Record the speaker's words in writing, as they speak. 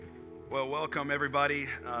Well, welcome everybody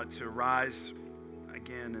to Rise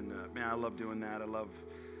again, and man, I love doing that. I love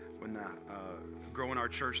when growing our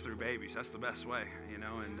church through babies. That's the best way, and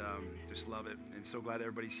just love it. And so glad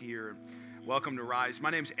everybody's here. Welcome to Rise. My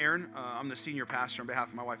name's Aaron. I'm the senior pastor on behalf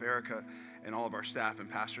of my wife Erica and all of our staff and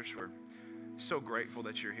pastors. We're so grateful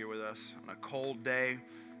that you're here with us on a cold day,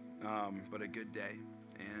 but a good day.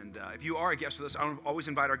 And if you are a guest with us, I always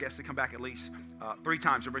invite our guests to come back at least 3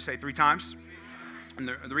 times. Everybody say 3 times. And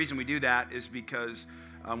the reason we do that is because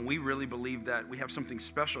we really believe that we have something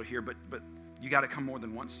special here, but you got to come more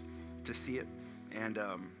than once to see it and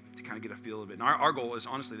to kind of get a feel of it. And our goal is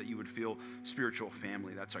honestly that you would feel spiritual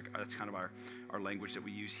family. That's kind of our language that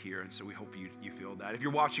we use here, and so we hope you feel that. If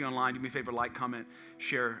you're watching online, do me a favor, like, comment,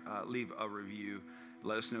 share, leave a review.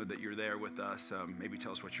 Let us know that you're there with us. Maybe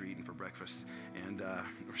tell us what you're eating for breakfast. And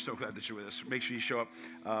we're so glad that you're with us. Make sure you show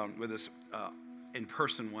up with us in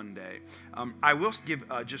person one day. I will give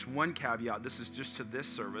just one caveat. This is just to this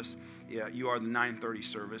service. Yeah, you are the 9:30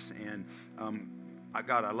 service, and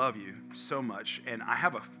God, I love you so much, and I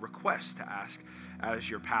have a request to ask as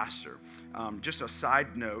your pastor. Just a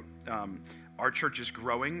side note, our church is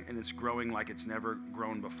growing, and it's growing like it's never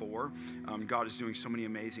grown before. God is doing so many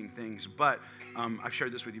amazing things, but I've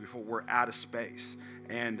shared this with you before. We're out of space,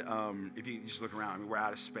 and if you just look around, we're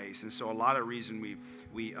out of space, and so a lot of reason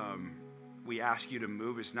we ask you to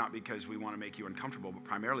move is not because we want to make you uncomfortable, but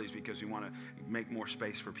primarily is because we want to make more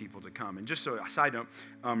space for people to come. And just so a side note,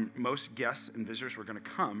 most guests and visitors were going to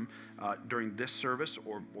come during this service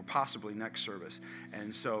or possibly next service.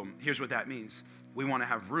 And so here's what that means. We want to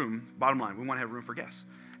have room, bottom line, we want to have room for guests.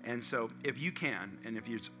 And so if you can, and if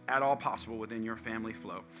it's at all possible within your family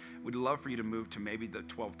flow, we'd love for you to move to maybe the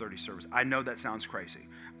 12:30 service. I know that sounds crazy.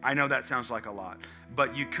 I know that sounds like a lot,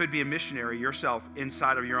 but you could be a missionary yourself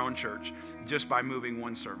inside of your own church just by moving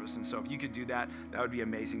one service. And so if you could do that, that would be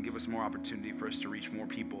amazing. Give us more opportunity for us to reach more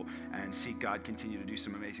people and see God continue to do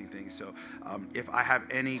some amazing things. So if I have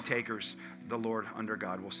any takers, the Lord under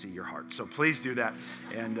God will see your heart. So please do that,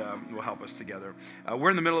 and it will help us together. We're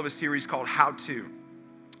in the middle of a series called How To.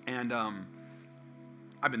 And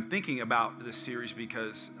I've been thinking about this series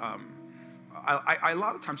because I a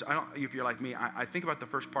lot of times, if you're like me, I think about the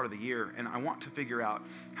first part of the year, and I want to figure out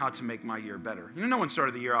how to make my year better. No one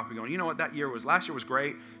started the year off and going, you know what, last year was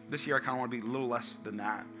great. This year I kind of want to be a little less than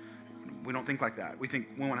that. We don't think like that. We think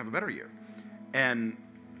we want to have a better year. And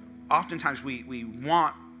oftentimes we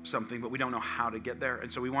want something, but we don't know how to get there.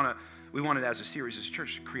 And so we wanted as a series, as a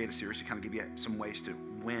church, to create a series to kind of give you some ways to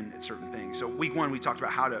win at certain things. So week 1, we talked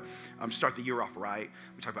about how to start the year off right.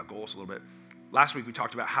 We talked about goals a little bit. Last week, we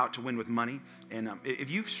talked about how to win with money. And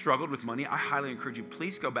if you've struggled with money, I highly encourage you,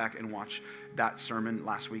 please go back and watch that sermon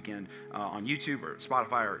last weekend on YouTube or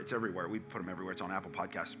Spotify, or it's everywhere. We put them everywhere. It's on Apple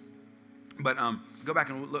Podcasts. But go back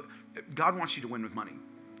and look. God wants you to win with money.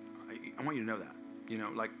 I want you to know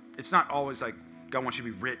that. It's not always like God wants you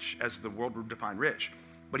to be rich as the world would define rich.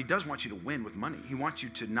 But he does want you to win with money. He wants you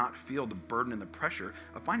to not feel the burden and the pressure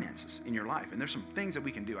of finances in your life. And there's some things that we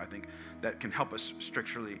can do, I think, that can help us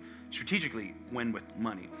strategically win with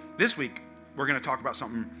money. This week, we're going to talk about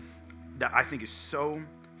something that I think is so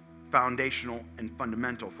foundational and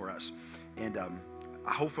fundamental for us. And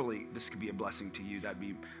hopefully, this could be a blessing to you. That'd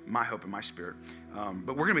be my hope and my spirit.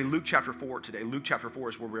 But we're going to be Luke chapter 4 today. Luke chapter 4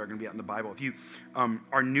 is where we are going to be at in the Bible. If you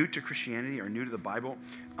are new to Christianity or new to the Bible,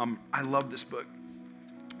 I love this book.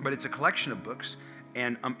 But it's a collection of books,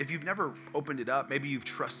 and if you've never opened it up, maybe you've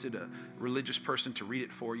trusted a religious person to read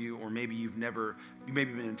it for you, or maybe you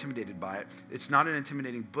maybe been intimidated by it. It's not an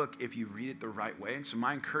intimidating book if you read it the right way. And so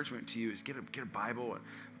my encouragement to you is get a Bible and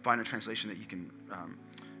find a translation that you can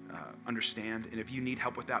understand. And if you need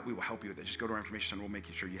help with that, we will help you with it. Just go to our information center. We'll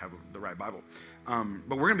make sure you have the right Bible.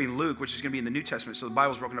 But we're going to be in Luke, which is going to be in the New Testament. So the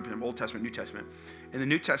Bible's broken up in the Old Testament, New Testament. In the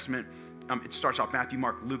New Testament, it starts off Matthew,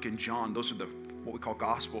 Mark, Luke, and John. Those are what we call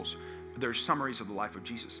Gospels. They're summaries of the life of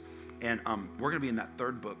Jesus. And we're going to be in that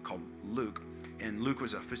third book called Luke. And Luke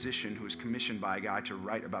was a physician who was commissioned by a guy to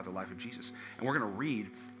write about the life of Jesus. And we're going to read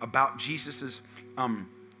about Jesus's kind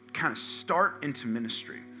of start into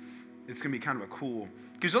ministry. It's going to be kind of a cool,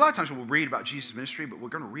 because a lot of times we'll read about Jesus' ministry, but we're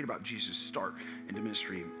going to read about Jesus' start into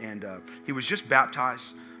ministry. And he was just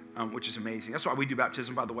baptized, which is amazing. That's why we do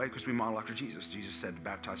baptism, by the way, because we model after Jesus. Jesus said to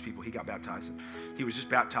baptize people. He got baptized, and he was just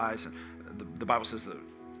baptized. And the Bible says the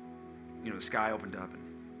sky opened up, and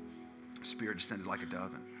the Spirit descended like a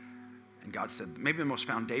dove. And God said, maybe the most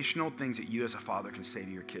foundational things that you as a father can say to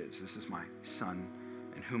your kids, this is my son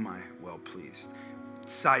in whom I well pleased.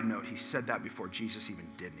 Side note, he said that before Jesus even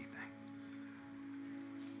did anything.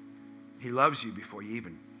 He loves you before you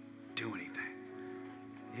even do anything.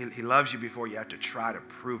 He loves you before you have to try to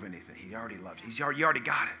prove anything. He already loves you. You already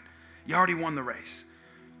got it. You already won the race.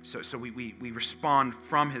 So we respond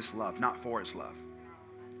from his love, not for his love.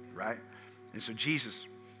 Right? And so Jesus,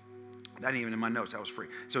 that ain't even in my notes, that was free.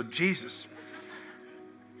 So Jesus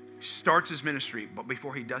starts his ministry, but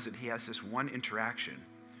before he does it, he has this one interaction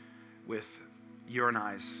with your and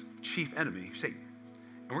I's chief enemy, Satan.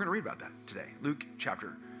 And we're going to read about that today. Luke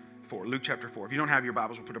chapter 4. If you don't have your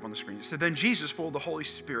Bibles, we'll put it up on the screen. It said, then Jesus, full of the Holy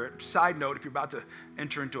Spirit. Side note, if you're about to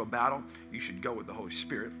enter into a battle, you should go with the Holy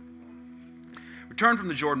Spirit. Returned from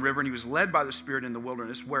the Jordan River, and he was led by the Spirit in the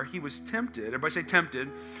wilderness, where he was tempted. Everybody say tempted.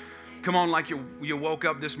 Come on, like you woke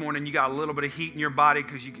up this morning, you got a little bit of heat in your body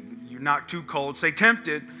because you're not too cold. Say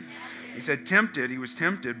tempted. He said tempted. He was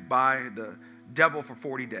tempted by the devil for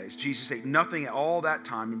 40 days. Jesus ate nothing at all that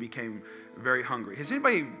time and became very hungry. Has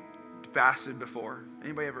anybody fasted before?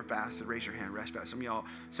 Anybody ever fasted? Raise your hand. Rest fast. Some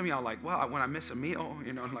of y'all like, well, when I miss a meal,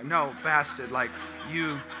 like, no, fasted. Like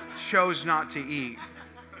you chose not to eat.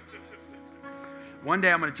 One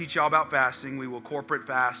day I'm going to teach y'all about fasting. We will corporate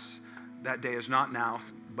fast. That day is not now,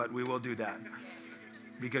 but we will do that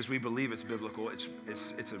because we believe it's biblical.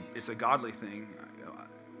 It's a godly thing.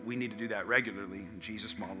 We need to do that regularly.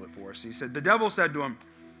 Jesus modeled it for us. He said, the devil said to him,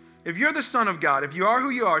 if you're the Son of God, if you are who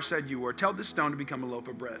you are, said you were, tell this stone to become a loaf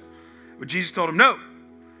of bread. But Jesus told him, no.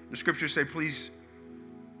 The scriptures say, please,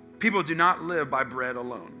 people do not live by bread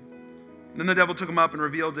alone. And then the devil took him up and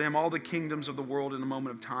revealed to him all the kingdoms of the world in a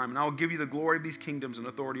moment of time. And I will give you the glory of these kingdoms and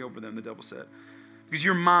authority over them, the devil said. Because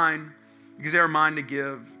you're mine, because they are mine to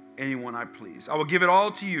give anyone I please. I will give it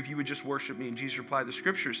all to you if you would just worship me. And Jesus replied, the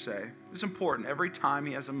scriptures say, this is important, every time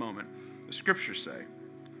he has a moment, the scriptures say,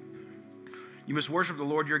 you must worship the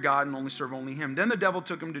Lord your God and only serve only him. Then the devil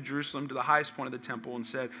took him to Jerusalem, to the highest point of the temple, and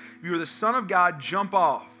said, if you are the Son of God, jump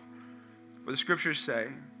off. For the scriptures say,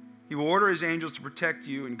 he will order his angels to protect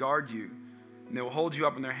you and guard you, and they will hold you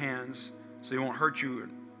up in their hands so they won't hurt you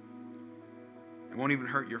and won't even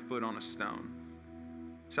hurt your foot on a stone.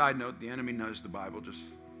 Side note, the enemy knows the Bible just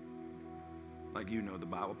like you know the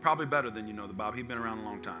Bible. Probably better than you know the Bible. He's been around a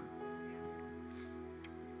long time.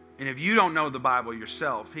 And if you don't know the Bible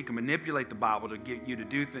yourself, he can manipulate the Bible to get you to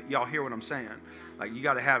do things. Y'all hear what I'm saying? Like, you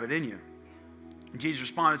got to have it in you. And Jesus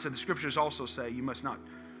responded and said, the scriptures also say you must not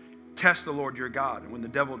test the Lord your God. And when the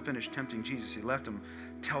devil had finished tempting Jesus, he left him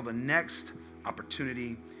till the next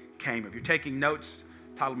opportunity came. If you're taking notes,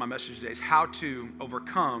 the title of my message today is How to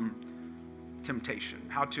Overcome Temptation.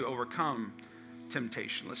 How to overcome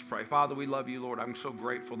temptation. Let's pray. Father, we love you, Lord. I'm so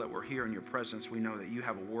grateful that we're here in your presence. We know that you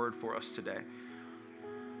have a word for us today.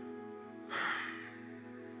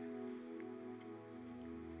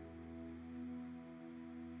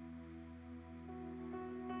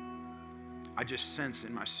 I just sense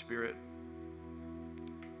in my spirit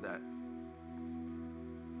that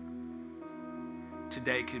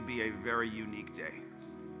today could be a very unique day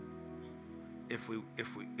if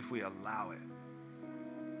we allow it.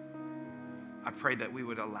 I pray that we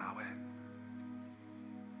would allow it.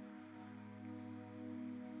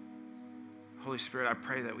 Holy Spirit, I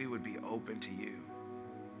pray that we would be open to you.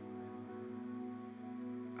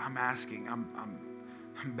 I'm asking, I'm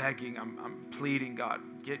begging, I'm pleading, God,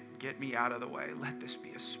 get me out of the way. Let this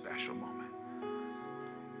be a special moment.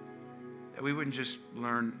 That we wouldn't just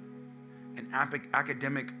learn an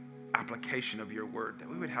academic application of your word, that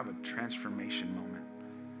we would have a transformation moment,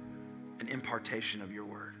 an impartation of your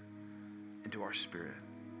word into our spirit.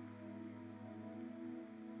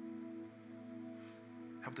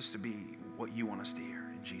 Help us to be what you want us to hear,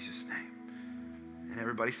 in Jesus' name. And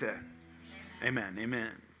everybody said, amen, amen.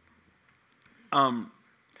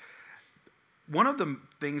 One of the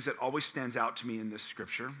things that always stands out to me in this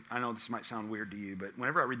scripture, I know this might sound weird to you, but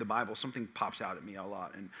whenever I read the Bible, something pops out at me a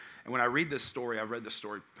lot. And when I read this story, I've read this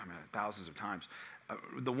story thousands of times.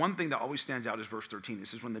 The one thing that always stands out is verse 13. It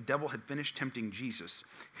says, when the devil had finished tempting Jesus,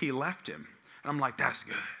 he left him. And I'm like, that's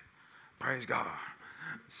good. Praise God.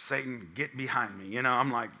 Satan, get behind me.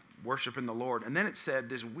 I'm like worshiping the Lord. And then it said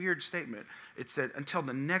this weird statement. It said, until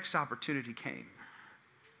the next opportunity came.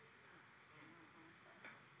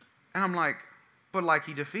 And I'm like, but like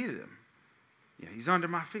he defeated him. Yeah, he's under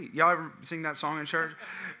my feet. Y'all ever sing that song in church?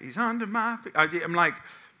 He's under my feet. I'm like,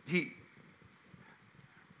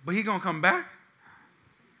 but he gonna come back?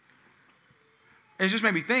 And it just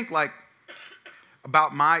made me think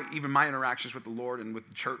about my interactions with the Lord and with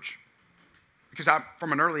the church. Because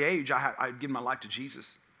from an early age, I'd given my life to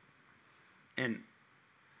Jesus. And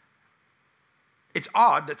it's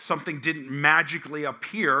odd that something didn't magically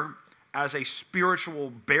appear as a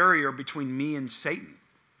spiritual barrier between me and Satan.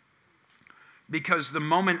 Because the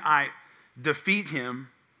moment I defeat him,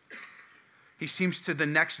 he seems to the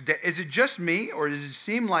next day. Is it just me, or does it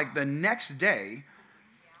seem like the next day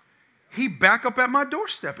he back up at my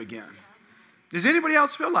doorstep again? Does anybody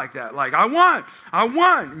else feel like that? Like, I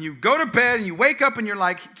won. And you go to bed and you wake up and you're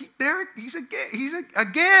like, there, he's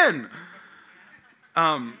again.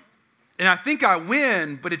 And I think I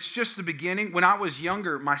win, but it's just the beginning. When I was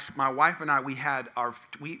younger, my wife and I,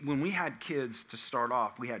 when we had kids to start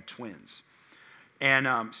off, we had twins.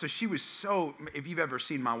 And so she was if you've ever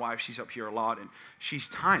seen my wife, she's up here a lot, and she's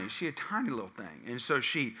tiny. She had a tiny little thing. And so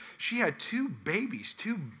she had two babies,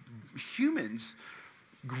 two humans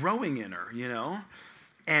growing in her, you know.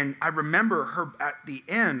 And I remember her at the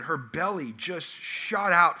end, her belly just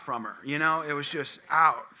shot out from her, you know. It was just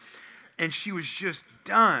out. And she was just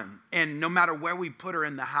done. And no matter where we put her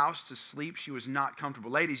in the house to sleep, she was not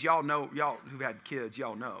comfortable. Ladies, y'all know, y'all who've had kids,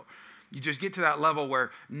 y'all know. You just get to that level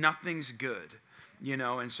where nothing's good, you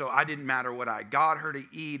know. And so I didn't matter what I got her to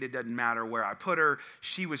eat. It doesn't matter where I put her.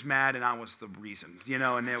 She was mad and I was the reason, you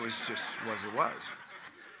know. And it was just it was.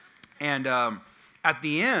 And at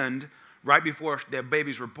the end, right before the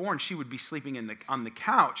babies were born, she would be sleeping on the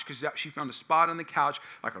couch because she found a spot on the couch,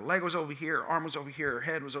 like her leg was over here, her arm was over here, her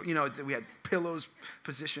head was, you know, we had pillows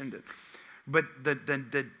positioned. But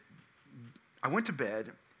I went to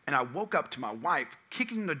bed and I woke up to my wife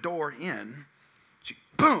kicking the door in. She,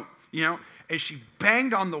 boom, you know, and she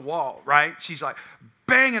banged on the wall, right? She's like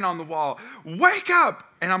banging on the wall, wake up.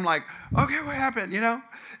 And I'm like, okay, what happened, you know?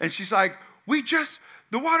 And she's like,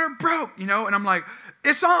 the water broke, you know? And I'm like,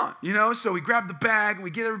 it's on, you know. So we grab the bag and we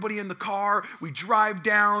get everybody in the car. We drive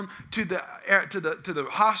down to the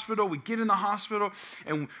hospital. We get in the hospital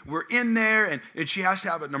and we're in there, and she has to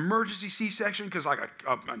have an emergency C-section because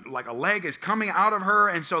like a leg is coming out of her,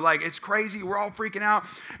 and so like it's crazy. We're all freaking out,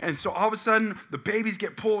 and so all of a sudden the babies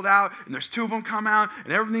get pulled out, and there's two of them come out,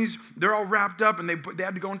 and they're all wrapped up, and they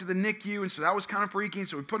had to go into the NICU, and so that was kind of freaky.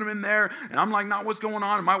 So we put them in there, and I'm like, not what's going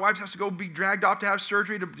on, and my wife has to go be dragged off to have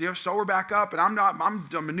surgery to sew her back up, and I'm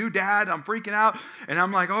a new dad. I'm freaking out. And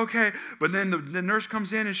I'm like, okay. But then the nurse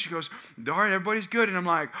comes in and she goes, all right, everybody's good. And I'm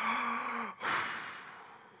like,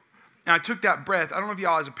 and I took that breath. I don't know if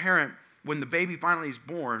y'all as a parent, when the baby finally is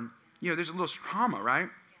born, you know, there's a little trauma, right?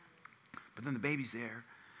 But then the baby's there.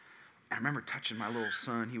 I remember touching my little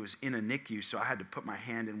son. He was in a NICU, so I had to put my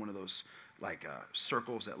hand in one of those like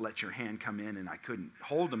circles that let your hand come in, and I couldn't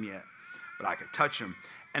hold him yet, but I could touch him.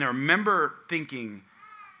 And I remember thinking,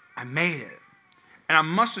 I made it. And I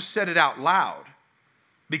must have said it out loud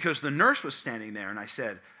because the nurse was standing there, and I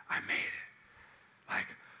said, I made it. Like,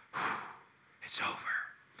 it's over.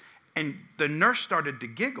 And the nurse started to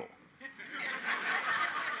giggle.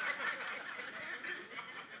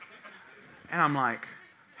 And I'm like,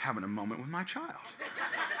 having a moment with my child.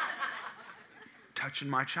 Touching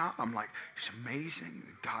my child. I'm like, it's amazing.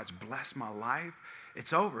 God's blessed my life.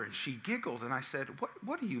 It's over. And she giggled, and I said,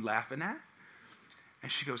 what are you laughing at? And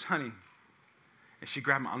she goes, honey. And she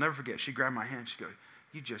grabbed I'll never forget, she grabbed my hand. She goes,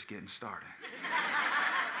 you just getting started.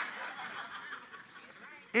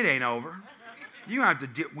 It ain't over. You're going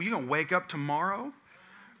to wake up tomorrow,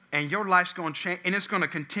 and your life's going to change, and it's going to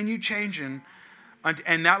continue changing.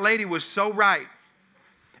 And that lady was so right.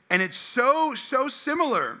 And it's so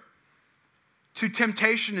similar to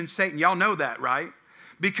temptation and Satan. Y'all know that, right?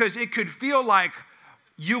 Because it could feel like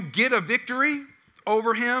you get a victory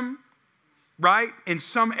over him, right, in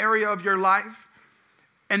some area of your life.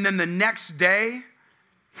 And then the next day,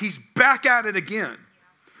 he's back at it again.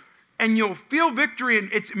 And you'll feel victory. And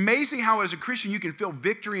it's amazing how as a Christian, you can feel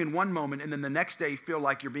victory in one moment, and then the next day you feel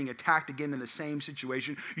like you're being attacked again in the same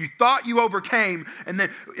situation. You thought you overcame, and then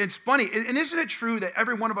it's funny. And isn't it true that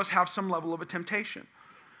every one of us have some level of a temptation?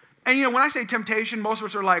 And you know, when I say temptation, most of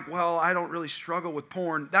us are like, well, I don't really struggle with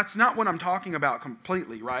porn. That's not what I'm talking about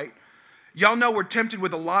completely, right? Y'all know we're tempted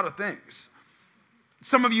with a lot of things.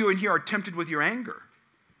 Some of you in here are tempted with your anger.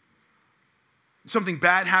 Something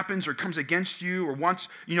bad happens or comes against you or wants,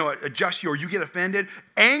 you know, adjust you, or you get offended.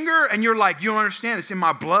 Anger, and you're like, you don't understand, it's in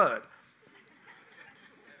my blood.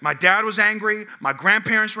 My dad was angry. My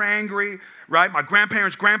grandparents were angry, right? My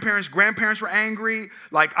grandparents were angry.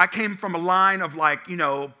 Like, I came from a line of like, you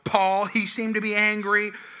know, Paul, he seemed to be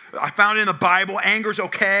angry. I found it in the Bible, anger's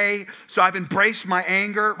okay. So I've embraced my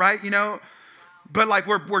anger, right? You know, but like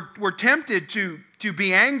we're tempted to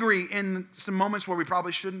be angry in some moments where we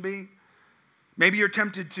probably shouldn't be. Maybe you're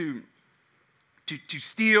tempted to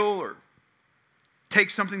steal or take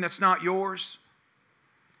something that's not yours.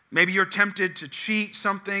 Maybe you're tempted to cheat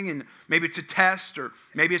something, and maybe it's a test, or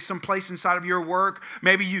maybe it's some place inside of your work.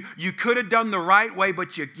 Maybe you could have done the right way,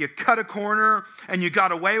 but you cut a corner and you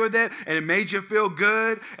got away with it, and it made you feel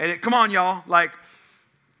good. And come on, y'all, like,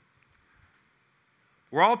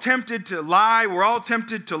 We're all tempted to lie. We're all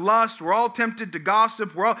tempted to lust. We're all tempted to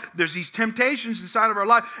gossip. There's these temptations inside of our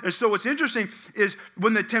life. And so what's interesting is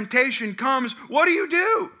when the temptation comes, what do you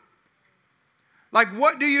do? Like,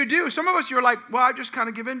 what do you do? Some of us, you're like, well, I just kind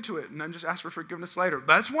of give into it and then just ask for forgiveness later.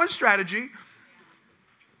 That's one strategy.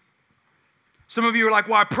 Some of you are like,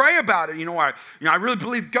 well, I pray about it. I really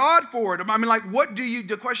believe God for it. I mean, like, what do you,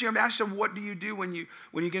 the question I'm asking, what do you do when you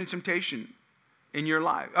get a temptation in your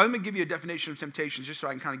life? Let me give you a definition of temptation just so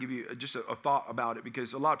I can kind of give you just a thought about it,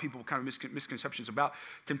 because a lot of people kind of misconceptions about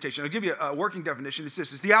temptation. I'll give you a working definition. It's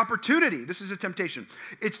this. It's the opportunity. This is a temptation.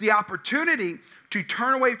 It's the opportunity to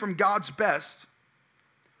turn away from God's best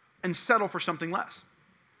and settle for something less.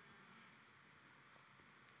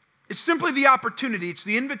 It's simply the opportunity. It's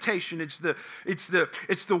the invitation. It's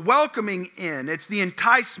the welcoming in. It's the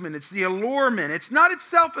enticement. It's the allurement. It's not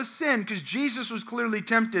itself a sin, because Jesus was clearly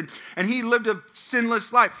tempted and he lived a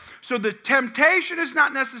sinless life. So the temptation is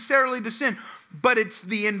not necessarily the sin, but it's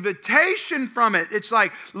the invitation from it. It's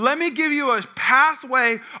like, let me give you a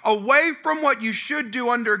pathway away from what you should do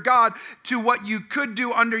under God to what you could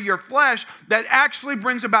do under your flesh that actually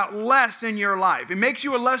brings about less in your life. It makes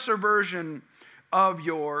you a lesser version of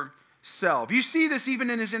yourself. You see this even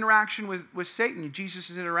in his interaction with Satan,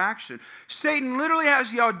 Jesus' interaction. Satan literally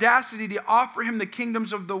has the audacity to offer him the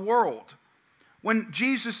kingdoms of the world when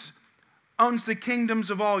Jesus owns the kingdoms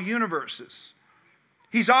of all universes.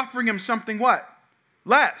 He's offering him something what?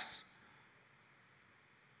 Less.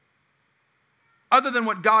 Other than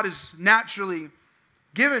what God has naturally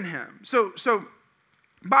given him. So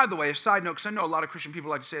by the way, a side note, because I know a lot of Christian people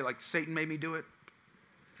like to say, like, Satan made me do it.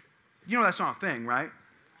 You know that's not a thing, right?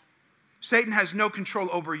 Satan has no control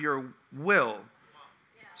over your will.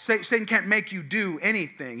 Satan can't make you do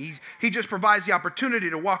anything. He just provides the opportunity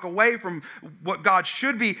to walk away from what God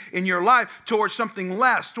should be in your life towards something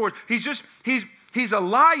less. He's a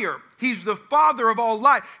liar. He's the father of all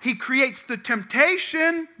lie. He creates the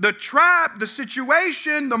temptation, the trap, the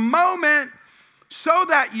situation, the moment, so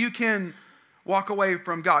that you can walk away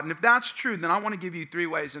from God. And if that's true, then I want to give you 3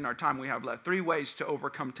 ways in our time we have left. 3 ways to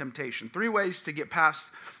overcome temptation. 3 ways to get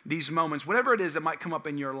past these moments, whatever it is that might come up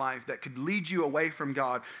in your life that could lead you away from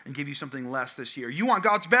God and give you something less this year. You want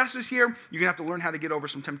God's best this year? You're going to have to learn how to get over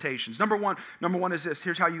some temptations. Number one is this.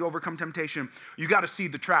 Here's how you overcome temptation. You got to see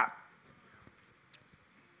the trap.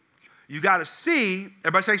 You got to see,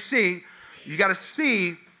 everybody say see, you got to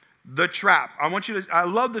see the trap. I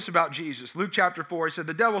love this about Jesus. Luke chapter 4, he said,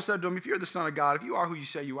 the devil said to him, if you're the Son of God, if you are who you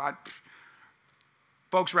say you are,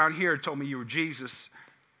 folks around here told me you were Jesus.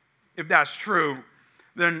 If that's true,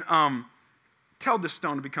 then tell this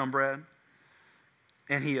stone to become bread.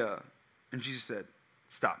 And Jesus said,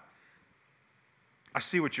 stop. I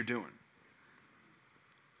see what you're doing.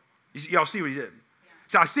 Y'all see what he did? Yeah.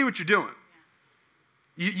 So I see what you're doing.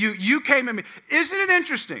 Yeah. You came at me. Isn't it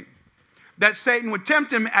interesting that Satan would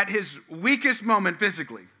tempt him at his weakest moment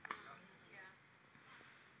physically? Yeah.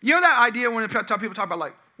 You know that idea when people talk about,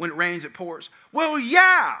 like, when it rains, it pours? Well,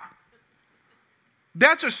 yeah.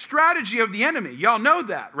 That's a strategy of the enemy. Y'all know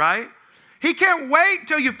that, right? He can't wait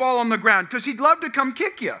till you fall on the ground because he'd love to come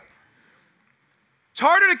kick you. It's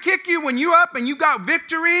harder to kick you when you up and you got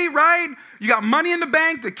victory, right? You got money in the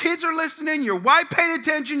bank, the kids are listening, your wife paid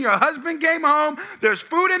attention, your husband came home, there's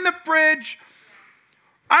food in the fridge.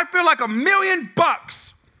 I feel like $1 million.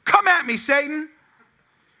 Come at me, Satan.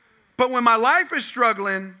 But when my life is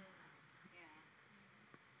struggling,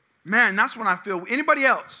 man, that's when I feel. Anybody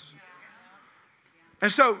else? And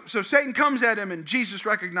so Satan comes at him, and Jesus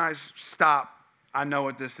recognized, stop, I know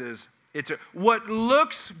what this is. What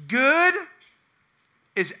looks good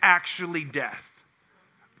is actually death.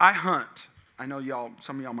 I hunt. I know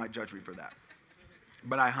some of y'all might judge me for that.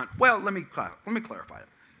 But I hunt. Well, let me clarify it.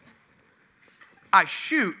 I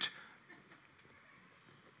shoot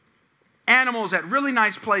animals at really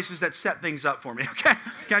nice places that set things up for me, okay?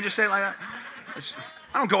 Can I just say it like that?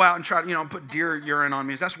 I don't go out and try to, put deer urine on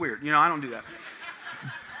me. That's weird. I don't do that.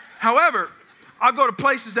 However, I'll go to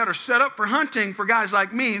places that are set up for hunting for guys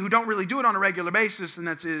like me who don't really do it on a regular basis, and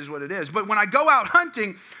that is what it is. But when I go out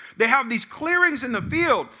hunting, they have these clearings in the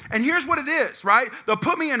field, and here's what it is, right? They'll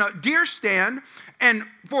put me in a deer stand, and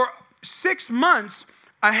for 6 months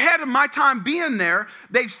ahead of my time being there,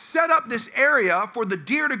 they've set up this area for the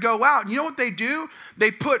deer to go out. And you know what they do?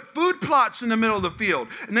 They put food plots in the middle of the field,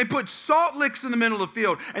 and they put salt licks in the middle of the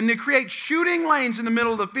field, and they create shooting lanes in the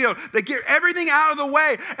middle of the field. They get everything out of the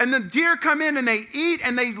way, and the deer come in and they eat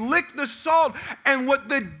and they lick the salt, and what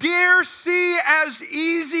the deer see as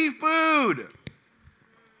easy food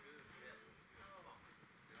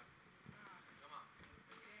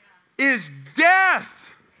is death.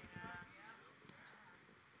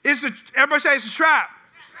 Everybody say it's a trap.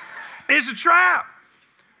 It's a trap.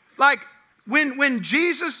 Like when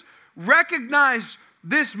Jesus recognized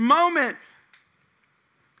this moment,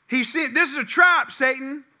 he said, this is a trap,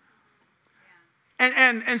 Satan.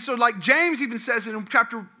 And so like James even says in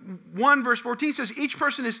chapter 1, verse 14, says, each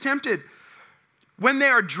person is tempted when they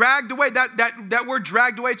are dragged away. That word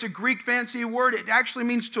dragged away, it's a Greek fancy word. It actually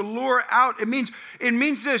means to lure out. It means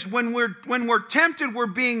this, when we're tempted, we're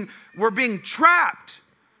being trapped.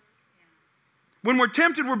 When we're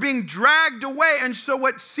tempted, we're being dragged away. And so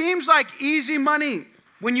what seems like easy money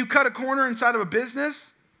when you cut a corner inside of a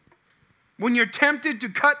business, when you're tempted to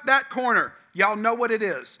cut that corner, y'all know what it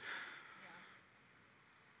is.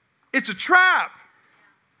 It's a trap.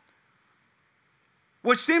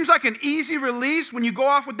 What seems like an easy release when you go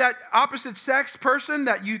off with that opposite sex person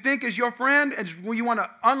that you think is your friend and when you want to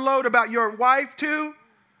unload about your wife too.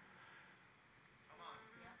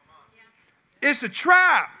 It's a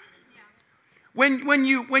trap. When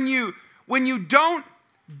you don't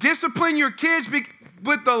discipline your kids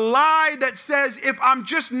with the lie that says, if I'm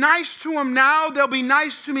just nice to them now, they'll be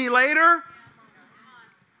nice to me later.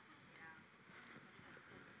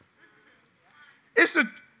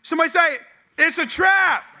 Somebody say, it's a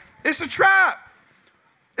trap. It's a trap.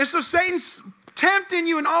 And so Satan's tempting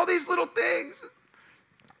you in all these little things.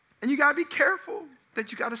 And you got to be careful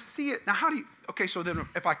that you got to see it. Now, so then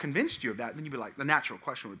if I convinced you of that, then you'd be like, the natural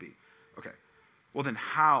question would be, okay, well then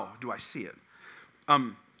how do I see it?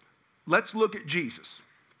 Let's look at Jesus.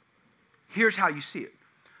 Here's how you see it.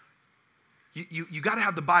 You got to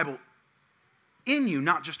have the Bible in you,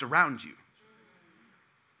 not just around you.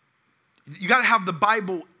 You got to have the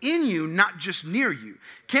Bible in you, not just near you.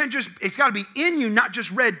 It's got to be in you, not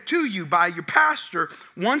just read to you by your pastor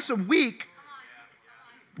once a week,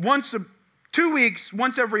 2 weeks,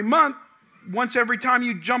 once every month, once every time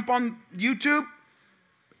you jump on YouTube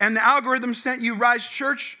and the algorithm sent you Rise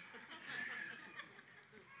Church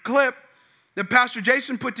clip that Pastor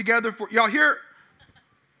Jason put together for y'all here.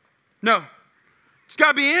 No, it's got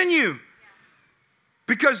to be in you.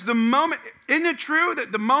 Because isn't it true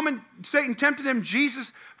that the moment Satan tempted him,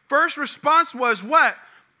 Jesus' first response was what?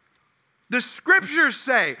 The scriptures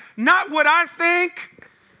say, not what I think,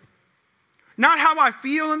 not how I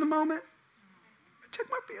feel in the moment. Check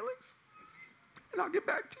my feelings, and I'll get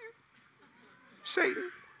back to you.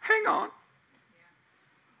 Satan, hang on.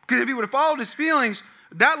 Because if he would have followed his feelings,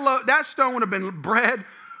 that stone would have been bread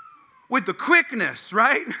with the quickness,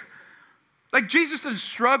 right? Like Jesus didn't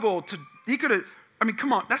struggle he could have,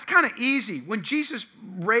 come on, that's kind of easy. When Jesus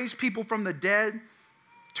raised people from the dead,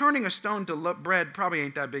 turning a stone to bread probably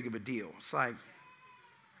ain't that big of a deal. It's like,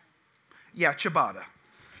 yeah, ciabatta.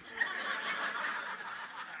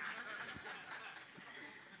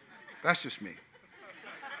 That's just me.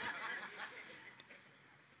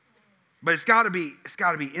 But it's got to be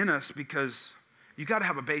in us because you got to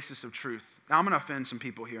have a basis of truth. Now I'm going to offend some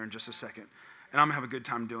people here in just a second, and I'm going to have a good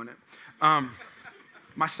time doing it.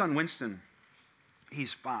 My son Winston,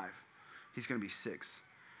 he's 5. He's going to be 6.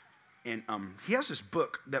 And he has this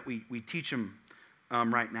book that we teach him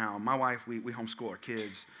right now. My wife, we homeschool our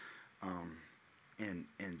kids. And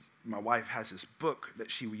my wife has this book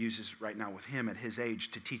that she uses right now with him at his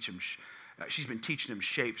age to teach him. She's been teaching him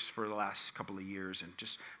shapes for the last couple of years and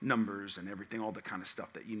just numbers and everything, all the kind of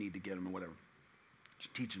stuff that you need to get him or whatever. She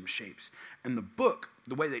teaches him shapes. And the book,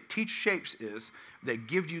 the way they teach shapes is they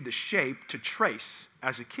give you the shape to trace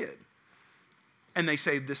as a kid. And they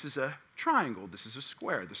say, this is a triangle, this is a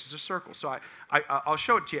square, this is a circle. So I'll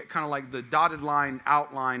show it to you, kind of like the dotted line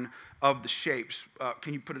outline of the shapes.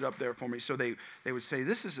 Can you put it up there for me? So they would say,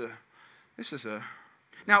 this is a.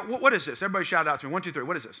 Now, what is this? Everybody shout out to me. 1, 2, 3.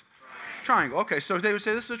 What is this? Triangle. Okay, so they would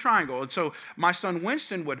say, this is a triangle. And so my son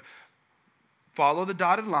Winston would follow the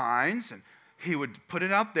dotted lines, and he would put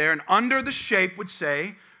it out there, and under the shape would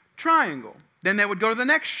say triangle. Then they would go to the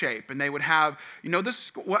next shape, and they would have,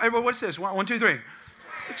 this, what's this? 1, 2, 3.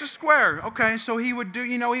 It's a square. Okay, so he would do,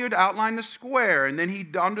 he would outline the square, and then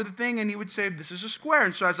he'd under the thing, and he would say, this is a square.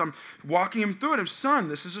 And so as I'm walking him through it, I'm, son,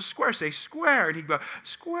 this is a square. Say square. And he'd go,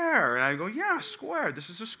 square. And I'd go, yeah, square.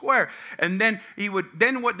 This is a square. And then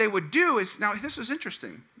what they would do is, now this is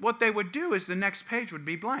interesting. What they would do is the next page would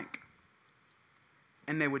be blank.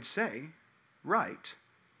 And they would say, write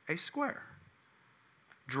a square.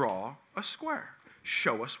 Draw a square.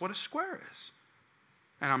 Show us what a square is.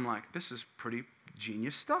 And I'm like, this is pretty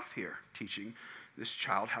genius stuff here, teaching this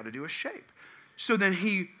child how to do a shape. So then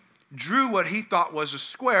he drew what he thought was a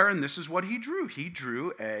square, and this is what he drew. He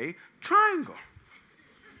drew a triangle.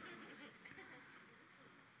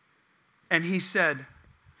 And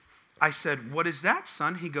I said, what is that,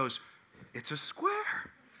 son? He goes, it's a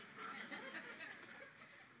square.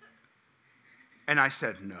 And I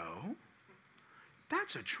said, no,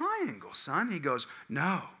 that's a triangle, son. He goes,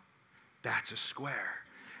 no, that's a square.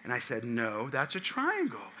 And I said, no, that's a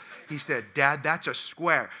triangle. He said, Dad, that's a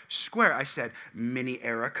square. Square. I said, Mini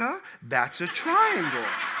Erica, that's a triangle.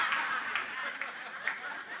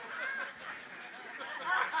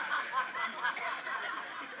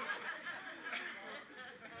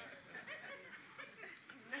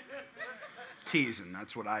 Teasing,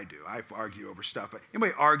 that's what I do. I argue over stuff.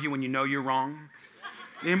 Anybody argue when you know you're wrong?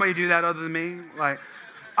 Anybody do that other than me? Like,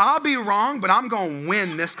 I'll be wrong, but I'm going to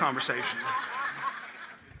win this conversation.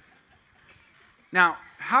 Now,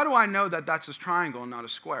 how do I know that that's a triangle and not a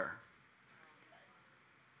square?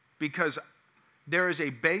 Because there is a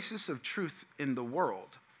basis of truth in the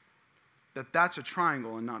world that that's a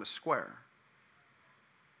triangle and not a square.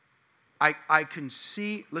 I can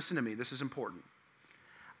see, listen to me, this is important.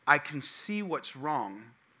 I can see what's wrong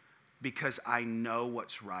because I know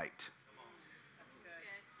what's right.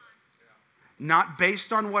 Not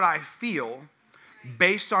based on what I feel,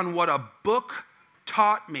 based on what a book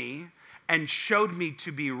taught me and showed me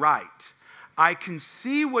to be right. I can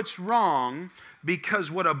see what's wrong because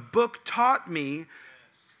what a book taught me,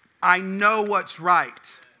 I know what's right.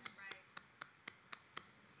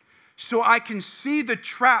 So I can see the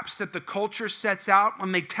traps that the culture sets out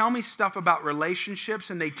when they tell me stuff about relationships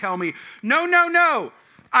and they tell me, no.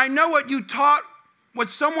 I know what you taught, what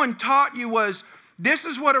someone taught you was, this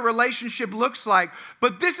is what a relationship looks like,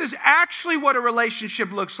 but this is actually what a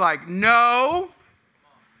relationship looks like. No.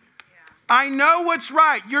 I know what's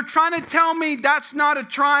right. You're trying to tell me that's not a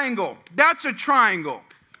triangle. That's a triangle.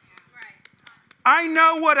 I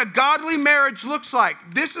know what a godly marriage looks like.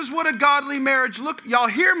 This is what a godly marriage looks like. Y'all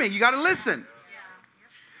hear me? You got to listen.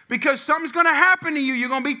 Because something's going to happen to you. You're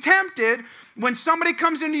going to be tempted when somebody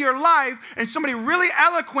comes into your life and somebody really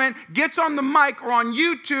eloquent gets on the mic or on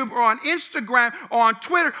YouTube or on Instagram or on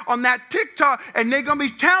Twitter, on that TikTok, and they're going to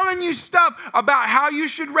be telling you stuff about how you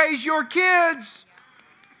should raise your kids.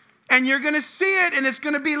 And you're going to see it, and it's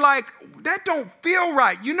going to be like, that don't feel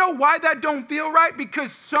right. You know why that don't feel right?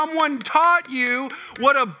 Because someone taught you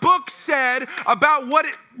what a book said about what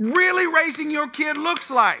it really raising your kid looks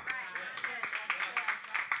like.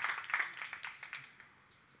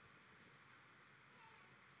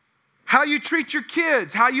 How you treat your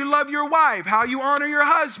kids, how you love your wife, how you honor your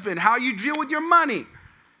husband, how you deal with your money.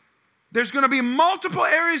 There's going to be multiple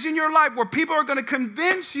areas in your life where people are going to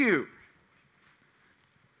convince you,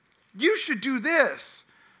 you should do this.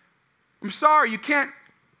 I'm sorry, you can't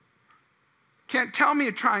tell me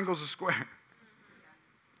a triangle's a square.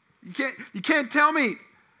 You can't tell me.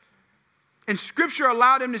 And Scripture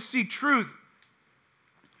allowed him to see truth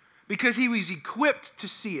because he was equipped to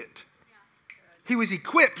see it. He was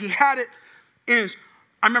equipped. He had it in his.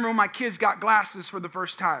 I remember when my kids got glasses for the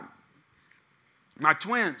first time. My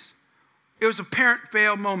twins. It was a parent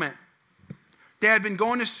fail moment. They had been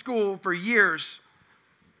going to school for years.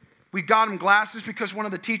 We got him glasses because one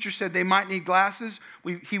of the teachers said they might need glasses.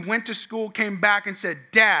 He went to school, came back and said,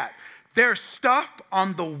 Dad, there's stuff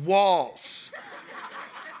on the walls.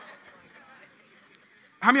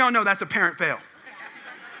 How many of y'all know that's a parent fail?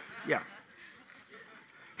 Yeah.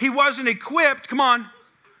 He wasn't equipped, come on,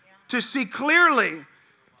 to see clearly.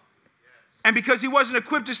 And because he wasn't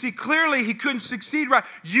equipped to see clearly, he couldn't succeed right.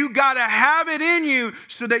 You got to have it in you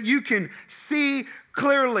so that you can see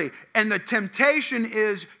clearly. And the temptation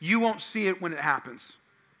is you won't see it when it happens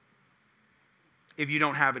if you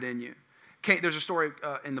don't have it in you. There's a story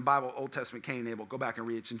in the Bible, Old Testament, Cain and Abel. Go back and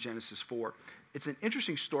read it. It's in Genesis 4. It's an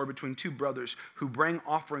interesting story between two brothers who bring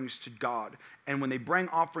offerings to God. And when they bring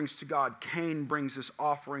offerings to God, Cain brings this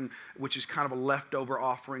offering, which is kind of a leftover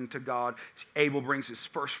offering to God. Abel brings his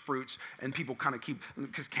first fruits, and people kind of keep,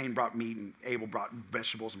 because Cain brought meat and Abel brought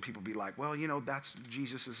vegetables, and people be like, well, that's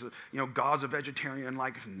Jesus is, God's a vegetarian.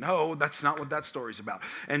 Like, no, that's not what that story's about.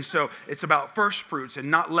 And so it's about first fruits and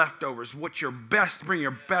not leftovers. What's your best? Bring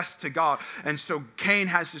your best to God. And so Cain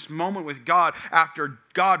has this moment with God after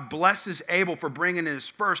God blesses Abel for bringing in his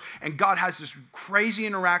first, and God has this crazy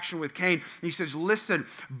interaction with Cain. And he says, listen,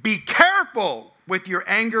 be careful with your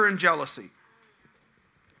anger and jealousy.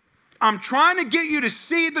 I'm trying to get you to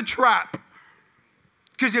see the trap.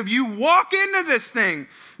 Because if you walk into this thing,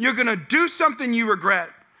 you're going to do something you regret.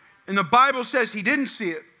 And the Bible says he didn't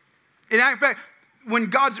see it. In fact,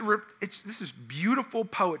 when this is beautiful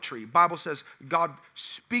poetry. The Bible says God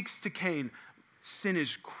speaks to Cain, sin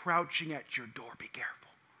is crouching at your door, be careful.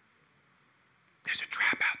 There's a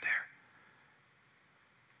trap out there.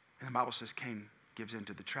 And the Bible says Cain gives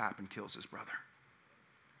into the trap and kills his brother.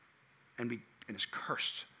 And is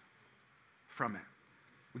cursed from it.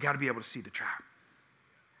 We got to be able to see the trap.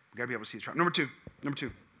 We got to be able to see the triumph. Number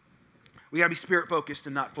two, we got to be spirit focused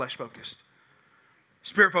and not flesh focused.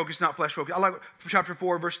 Spirit focused, not flesh focused. I like chapter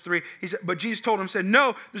 4, verse 3. He said, but Jesus told him, said,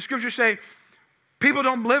 no, the scriptures say people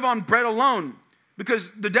don't live on bread alone.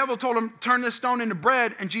 Because the devil told him, turn this stone into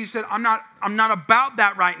bread. And Jesus said, I'm not about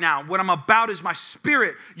that right now. What I'm about is my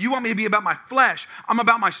spirit. You want me to be about my flesh. I'm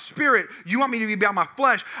about my spirit. You want me to be about my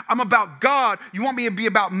flesh. I'm about God. You want me to be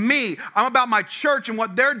about me. I'm about my church and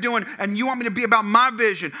what they're doing. And you want me to be about my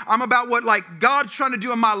vision. I'm about what God's trying to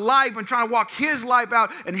do in my life and trying to walk his life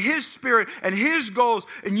out and his spirit and his goals.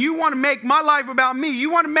 And you want to make my life about me.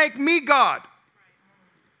 You want to make me God.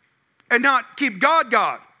 And not keep God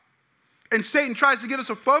God. And Satan tries to get us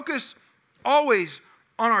to focus always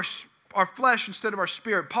on our flesh instead of our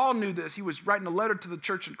spirit. Paul knew this. He was writing a letter to the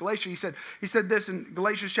church in Galatia. He said this in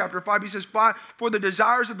Galatians chapter 5. He says, for the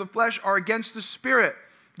desires of the flesh are against the spirit.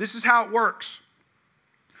 This is how it works.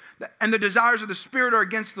 And the desires of the spirit are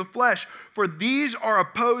against the flesh. For these are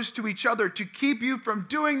opposed to each other to keep you from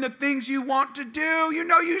doing the things you want to do. You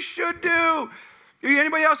know you should do.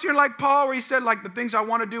 Anybody else here like Paul where he said the things I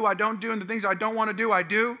want to do, I don't do, and the things I don't want to do, I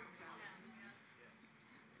do?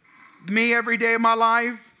 Me every day of my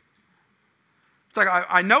life. It's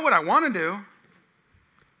I know what I want to do,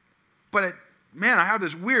 but I have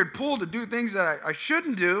this weird pull to do things that I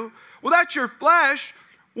shouldn't do. Well, that's your flesh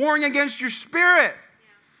warring against your spirit.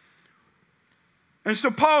 And so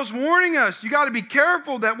Paul's warning us, you got to be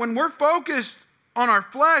careful that when we're focused on our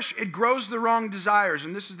flesh, it grows the wrong desires.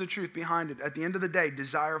 And this is the truth behind it. At the end of the day,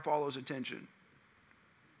 desire follows attention.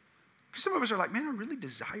 Because some of us are like, man, I really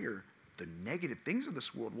desire the negative things of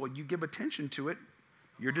this world. Well, you give attention to it,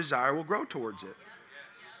 your desire will grow towards it.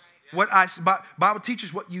 Bible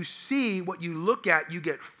teaches what you see, what you look at, you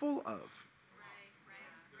get full of.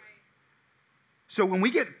 So when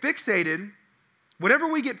we get fixated, whatever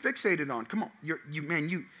we get fixated on, come on,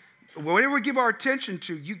 whatever we give our attention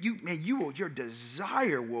to, your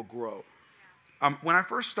desire will grow. When I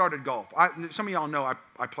first started golf, some of y'all know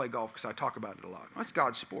I play golf because I talk about it a lot. That's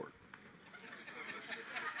God's sport.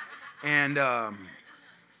 And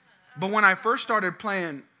but when I first started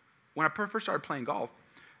playing golf,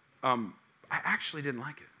 I actually didn't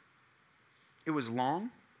like it. It was long,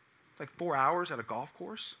 like 4 hours at a golf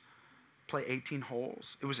course, play 18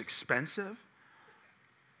 holes. It was expensive.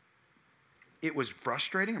 It was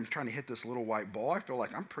frustrating. I'm trying to hit this little white ball. I feel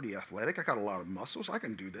like I'm pretty athletic. I got a lot of muscles. I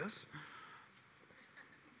can do this.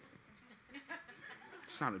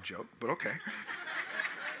 It's not a joke, but okay.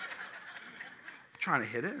 Trying to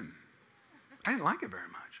hit it. I didn't like it very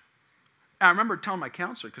much. And I remember telling my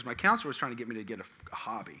counselor, because my counselor was trying to get me to get a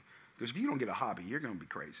hobby. Because if you don't get a hobby, you're going to be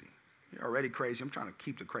crazy. You're already crazy. I'm trying to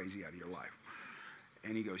keep the crazy out of your life.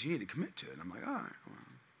 And he goes, you need to commit to it. And I'm like, all right. Well.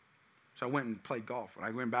 So I went and played golf. And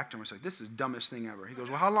I went back to him and I was like, this is the dumbest thing ever. He goes,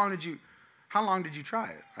 well, how long did you try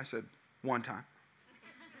it? I said, one time.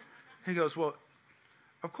 He goes, well,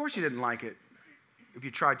 of course you didn't like it if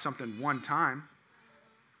you tried something one time.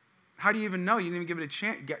 How do you even know? You didn't even give it a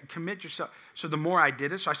chance. Commit yourself. So the more I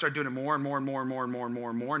did it, so I started doing it more and more and more and more and more and more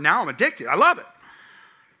and more. Now I'm addicted. I love it.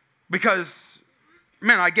 Because,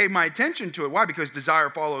 I gave my attention to it. Why? Because desire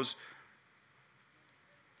follows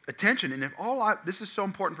attention. And this is so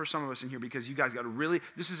important for some of us in here because you guys got to really,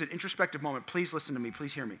 this is an introspective moment. Please listen to me.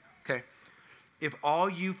 Please hear me. Okay? If all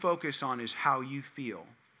you focus on is how you feel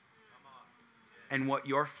and what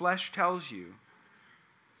your flesh tells you,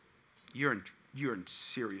 you're in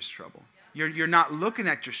serious trouble. You're not looking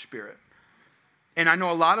at your spirit. And I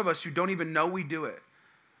know a lot of us who don't even know we do it.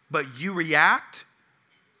 But you react,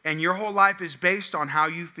 and your whole life is based on how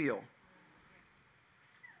you feel.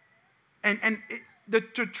 The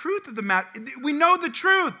truth of the matter, we know the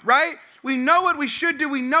truth, right? We know what we should do.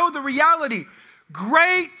 We know the reality.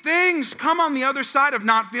 Great things come on the other side of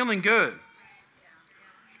not feeling good.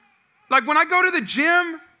 Like when I go to the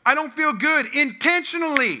gym, I don't feel good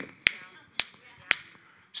intentionally.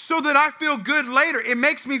 So that I feel good later. It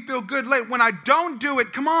makes me feel good later. When I don't do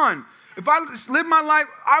it, come on. If I live my life,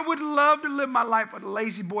 I would love to live my life with a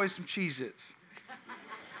lazy boy and some Cheez-Its.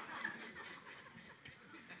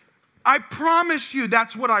 I promise you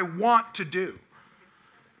that's what I want to do.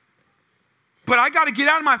 But I got to get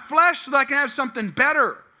out of my flesh so that I can have something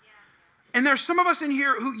better. And there's some of us in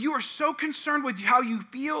here who you are so concerned with how you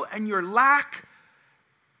feel and your lack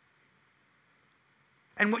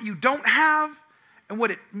and what you don't have and what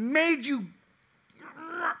it made you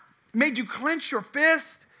clench your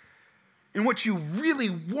fist and what you really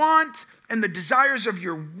want and the desires of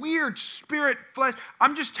your weird spirit flesh.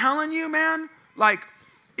 I'm just telling you, man,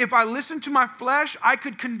 if I listened to my flesh, I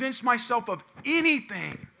could convince myself of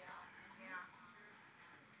anything.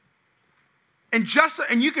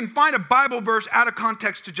 And you can find a Bible verse out of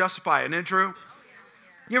context to justify it. Isn't it true?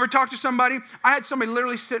 You ever talk to somebody? I had somebody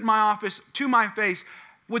literally sit in my office to my face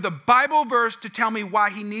with a Bible verse to tell me why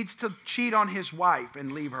he needs to cheat on his wife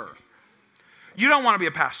and leave her. You don't want to be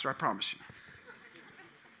a pastor, I promise you.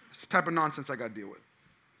 It's the type of nonsense I got to deal with.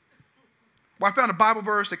 Well, I found a Bible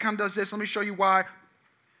verse that kind of does this. Let me show you why.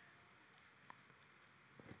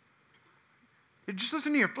 You just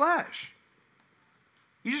listen to your flesh.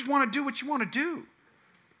 You just want to do what you want to do.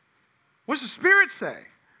 What does the Spirit say?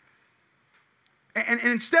 And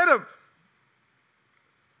instead of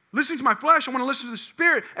listening to my flesh, I want to listen to the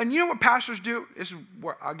Spirit. And you know what pastors do? This is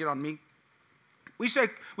where I'll get on me. We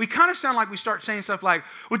kind of sound like we start saying stuff like,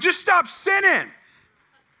 well, just stop sinning.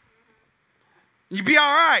 You'll be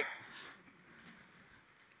all right.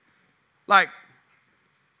 Like,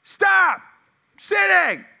 stop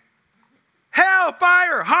sinning. Hell,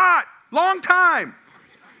 fire, hot, long time.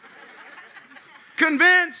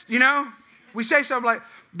 Convinced, We say stuff like,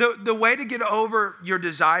 the way to get over your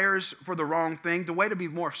desires for the wrong thing, the way to be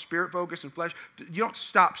more spirit-focused and flesh, you don't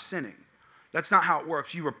stop sinning. That's not how it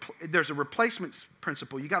works. There's a replacement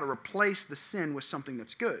principle. You got to replace the sin with something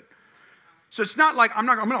that's good. So it's not like I'm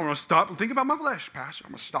going to stop thinking about my flesh, Pastor.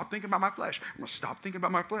 I'm going to stop thinking about my flesh. I'm going to stop thinking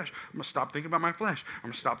about my flesh. I'm going to stop thinking about my flesh. I'm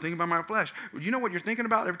going to stop thinking about my flesh. You know what you're thinking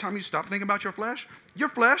about every time you stop thinking about your flesh? Your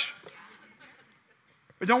flesh.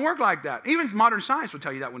 It don't work like that. Even modern science will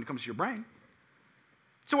tell you that when it comes to your brain.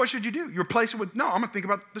 So what should you do? You replace it with, no, I'm going to think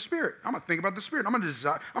about the Spirit. I'm going to think about the Spirit. I'm going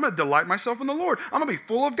to delight myself in the Lord. I'm going to be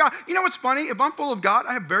full of God. You know what's funny? If I'm full of God,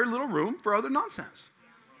 I have very little room for other nonsense.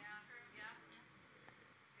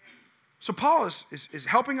 So Paul is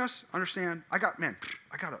helping us understand, I got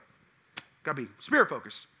to be Spirit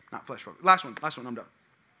focused, not flesh focused. Last one, I'm done.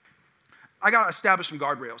 I got to establish some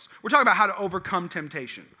guardrails. We're talking about how to overcome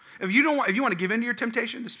temptation. If you want to give in to your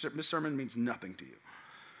temptation, this sermon means nothing to you.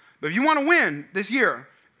 But if you want to win this year,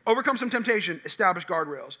 overcome some temptation, establish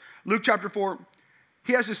guardrails. Luke chapter 4,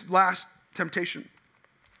 he has this last temptation,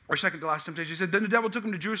 or second to last temptation. He said, then the devil took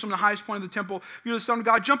him to Jerusalem, the highest point of the temple. You're the Son of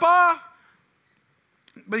God, jump off.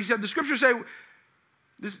 But he said, the scriptures say,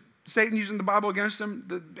 this Satan using the Bible against him,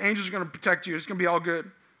 the angels are going to protect you. It's going to be all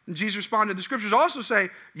good. And Jesus responded, the scriptures also say,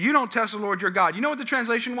 you don't test the Lord your God. You know what the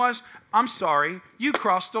translation was? I'm sorry, you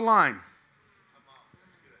crossed the line.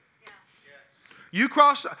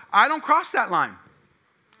 I don't cross that line.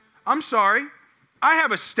 I'm sorry. I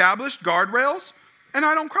have established guardrails, and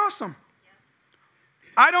I don't cross them.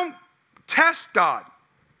 I don't test God.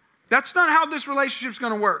 That's not how this relationship's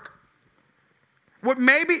going to work. What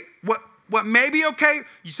may be okay,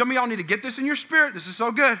 some of y'all need to get this in your spirit. This is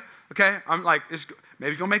so good, okay? I'm like, it's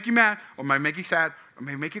maybe going to make you mad, or might make you sad, or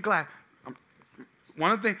maybe make you glad.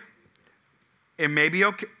 One of the things, it may be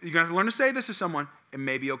okay. You're going to have to learn to say this to someone. It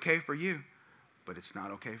may be okay for you, but it's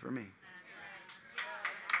not okay for me.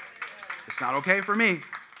 It's not okay for me.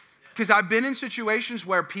 Because I've been in situations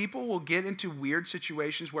where people will get into weird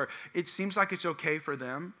situations where it seems like it's okay for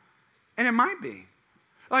them, and it might be.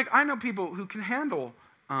 Like, I know people who can handle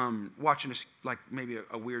watching maybe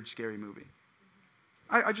a weird, scary movie.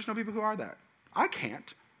 I just know people who are that. I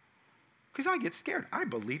can't, because I get scared. I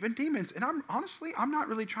believe in demons, and I'm not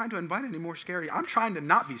really trying to invite any more scary. I'm trying to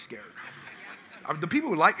not be scared. The people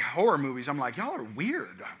who like horror movies, I'm like, y'all are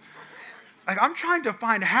weird. Like, I'm trying to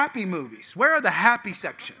find happy movies. Where are the happy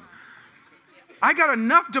section? I got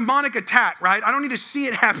enough demonic attack, right? I don't need to see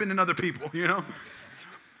it happen in other people,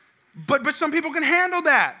 But some people can handle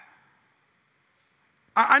that.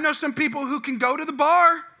 I know some people who can go to the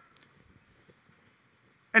bar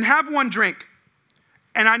and have one drink.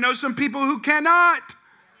 And I know some people who cannot.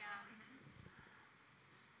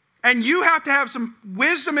 And you have to have some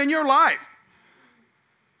wisdom in your life.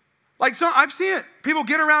 Like, so I've seen it. People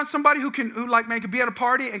get around somebody who can be at a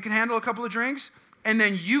party and can handle a couple of drinks, and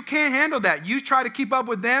then you can't handle that. You try to keep up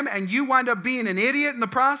with them, and you wind up being an idiot in the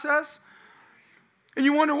process. And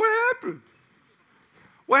you wonder what happened.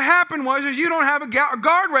 What happened was you don't have a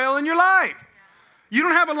guardrail in your life. You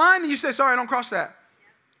don't have a line that you say, sorry, I don't cross that.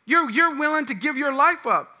 You're willing to give your life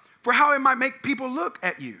up for how it might make people look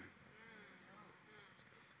at you.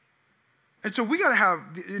 And so we got to have,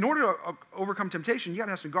 in order to overcome temptation, you got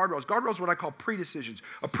to have some guardrails. Guardrails are what I call pre-decisions.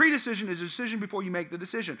 A pre-decision is a decision before you make the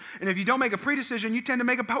decision. And if you don't make a pre-decision, you tend to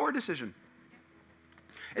make a poor decision.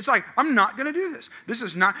 It's like, I'm not going to do this. This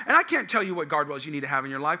is not, and I can't tell you what guardrails you need to have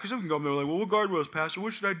in your life, because you can go like, well, what guardrails, Pastor?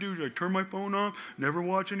 What should I do? Should I turn my phone off, never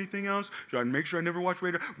watch anything else? Should I make sure I never watch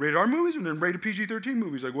rated R movies and then rated PG-13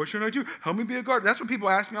 movies? Like, what should I do? Help me be a guard. That's what people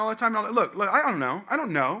ask me all the time. I'm like, look, I don't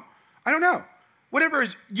know. Whatever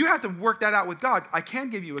is, you have to work that out with God. I can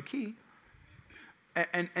give you a key.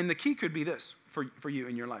 And the key could be this. for you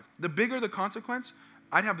in your life. The bigger the consequence,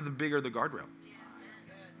 I'd have the bigger the guardrail.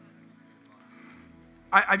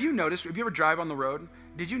 Have you noticed, if you ever drive on the road,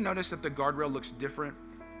 did you notice that the guardrail looks different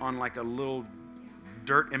on like a little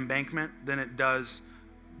dirt embankment than it does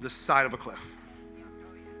the side of a cliff?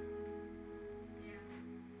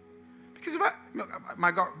 Because if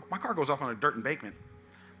my car goes off on a dirt embankment,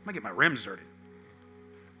 I'm going to get my rims dirty.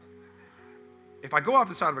 If I go off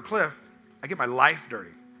the side of a cliff, I get my life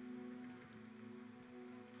dirty.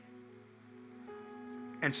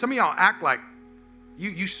 And some of y'all act like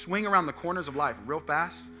you swing around the corners of life real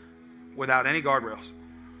fast without any guardrails.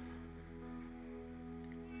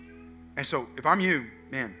 And so if I'm you,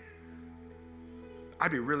 man,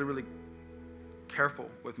 I'd be really, really careful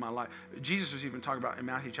with my life. Jesus was even talking about in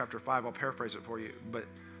Matthew chapter 5, I'll paraphrase it for you, but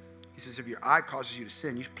he says if your eye causes you to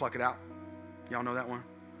sin, you should pluck it out. Y'all know that one?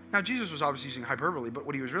 Now, Jesus was obviously using hyperbole, but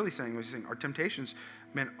what he was really saying was saying our temptations,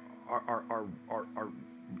 man,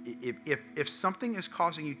 if something is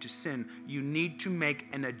causing you to sin, you need to make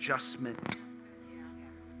an adjustment.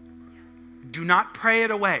 Do not pray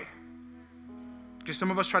it away. Because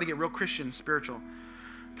some of us try to get real Christian, spiritual.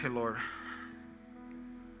 Okay, Lord,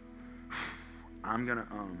 I'm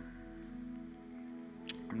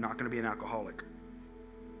not gonna be an alcoholic,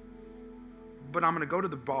 but I'm gonna go to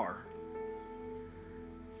the bar,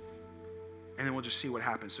 and then we'll just see what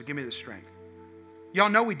happens. So give me the strength. Y'all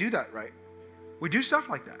know we do that, right? We do stuff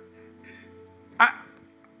like that.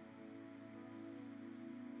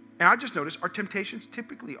 And I just noticed our temptations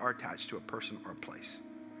typically are attached to a person or a place.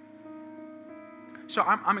 So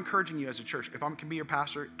I'm encouraging you as a church, if I can be your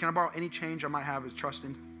pastor, can I borrow any change I might have as trust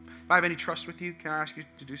in? If I have any trust with you, can I ask you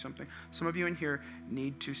to do something? Some of you in here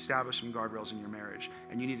need to establish some guardrails in your marriage,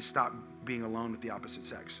 and you need to stop being alone with the opposite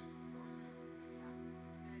sex.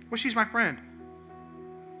 Well, she's my friend.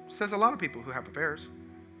 Says a lot of people who have affairs.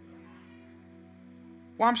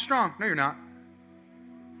 Well, I'm strong. No, you're not.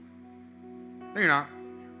 No, you're not.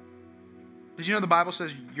 Did you know the Bible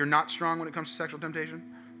says you're not strong when it comes to sexual temptation?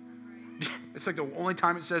 It's like the only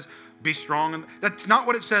time it says be strong. And that's not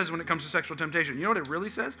what it says when it comes to sexual temptation. You know what it really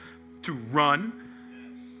says? To run.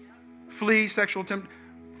 Flee sexual temptation.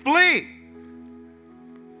 Flee.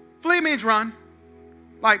 Flee means run.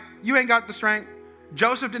 Like, you ain't got the strength.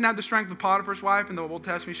 Joseph didn't have the strength of Potiphar's wife in the Old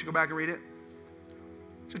Testament. You should go back and read it.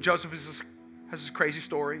 So Joseph has this crazy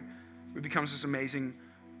story. He becomes this amazing,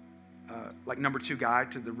 like number 2 guy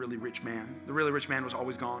to the really rich man. The really rich man was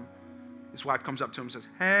always gone. His wife comes up to him and says,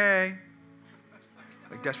 hey.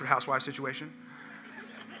 Like Desperate Housewives situation.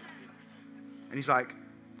 And he's like,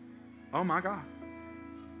 oh my God.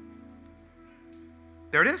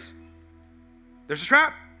 There it is. There's a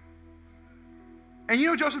trap. And you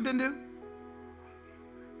know what Joseph didn't do?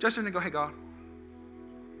 Joseph didn't go, hey God,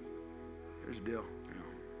 here's the deal.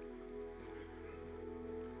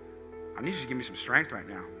 I need you to give me some strength right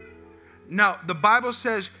now. No, the Bible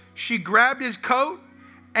says she grabbed his coat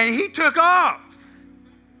and he took off.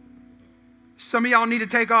 Some of y'all need to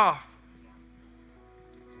take off.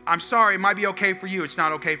 I'm sorry, it might be okay for you. It's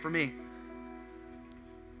not okay for me.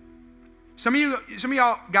 Some of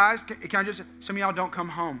y'all guys, can I just, some of y'all don't come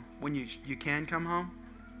home when you can come home.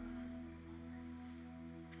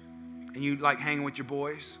 And you like hanging with your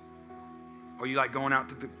boys. Or you like going out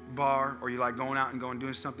to the bar. Or you like going out and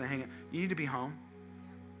doing something, hanging. You need to be home.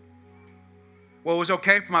 What was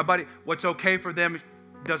okay for my buddy, what's okay for them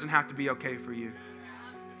doesn't have to be okay for you.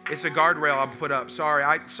 It's a guardrail I'll put up. Sorry.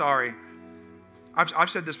 I've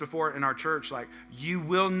said this before in our church, like, you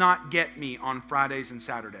will not get me on Fridays and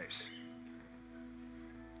Saturdays.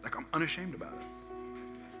 Like, I'm unashamed about it.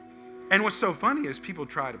 And what's so funny is people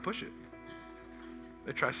try to push it.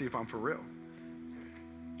 They try to see if I'm for real.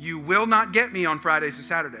 You will not get me on Fridays and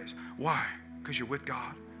Saturdays. Why? Because you're with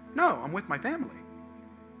God? No, I'm with my family.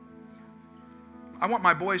 I want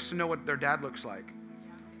my boys to know what their dad looks like.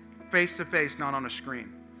 Face to face, not on a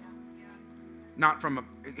screen. Not from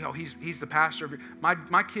he's the pastor.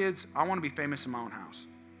 My kids, I want to be famous in my own house.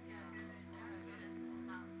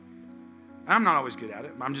 And I'm not always good at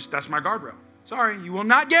it. That's my guardrail. Sorry, you will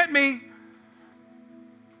not get me.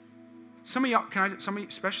 Some of y'all,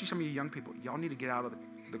 especially some of you young people, y'all need to get out of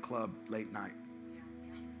the club late night.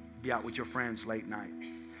 Be out with your friends late night.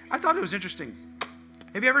 I thought it was interesting.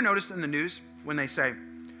 Have you ever noticed in the news when they say,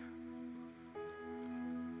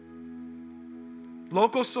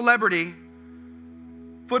 local celebrity,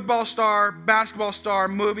 football star, basketball star,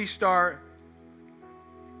 movie star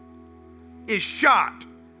is shot,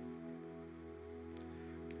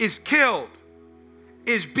 is killed,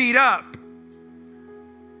 is beat up,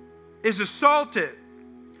 is assaulted.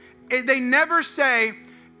 They never say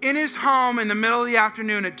in his home in the middle of the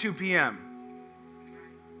afternoon at 2 p.m.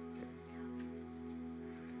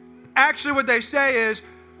 Actually, what they say is,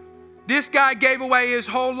 this guy gave away his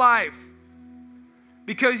whole life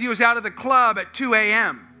because he was out of the club at 2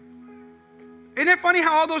 a.m. Isn't it funny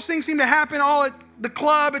how all those things seem to happen all at the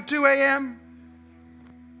club at 2 a.m.?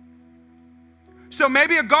 So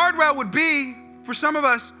maybe a guardrail would be, for some of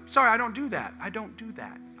us, sorry, I don't do that. I don't do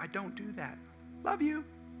that. I don't do that. Love you.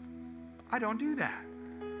 I don't do that.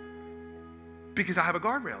 Because I have a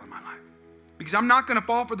guardrail in my life. Because I'm not going to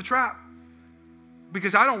fall for the trap.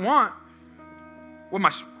 Because I don't want what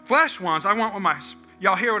my flesh wants. I want what my,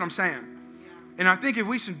 y'all hear what I'm saying? Yeah. And I think if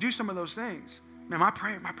we should do some of those things, man, my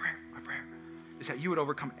prayer is that you would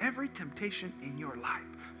overcome every temptation in your life.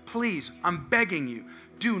 Please, I'm begging you,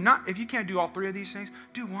 do not, if you can't do all three of these things,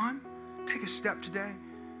 do one. Take a step today.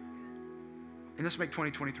 And let's make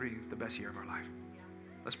 2023 the best year of our life.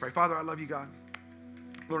 Let's pray. Father, I love you, God.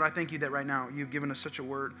 Lord, I thank you that right now you've given us such a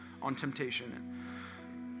word on temptation.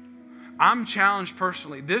 I'm challenged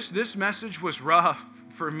personally. This message was rough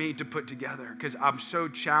for me to put together because I'm so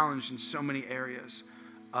challenged in so many areas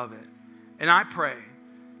of it. And I pray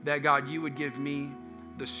that, God, you would give me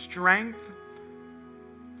the strength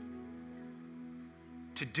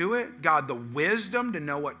to do it, God, the wisdom to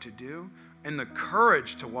know what to do, and the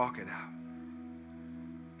courage to walk it out.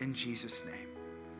 In Jesus' name.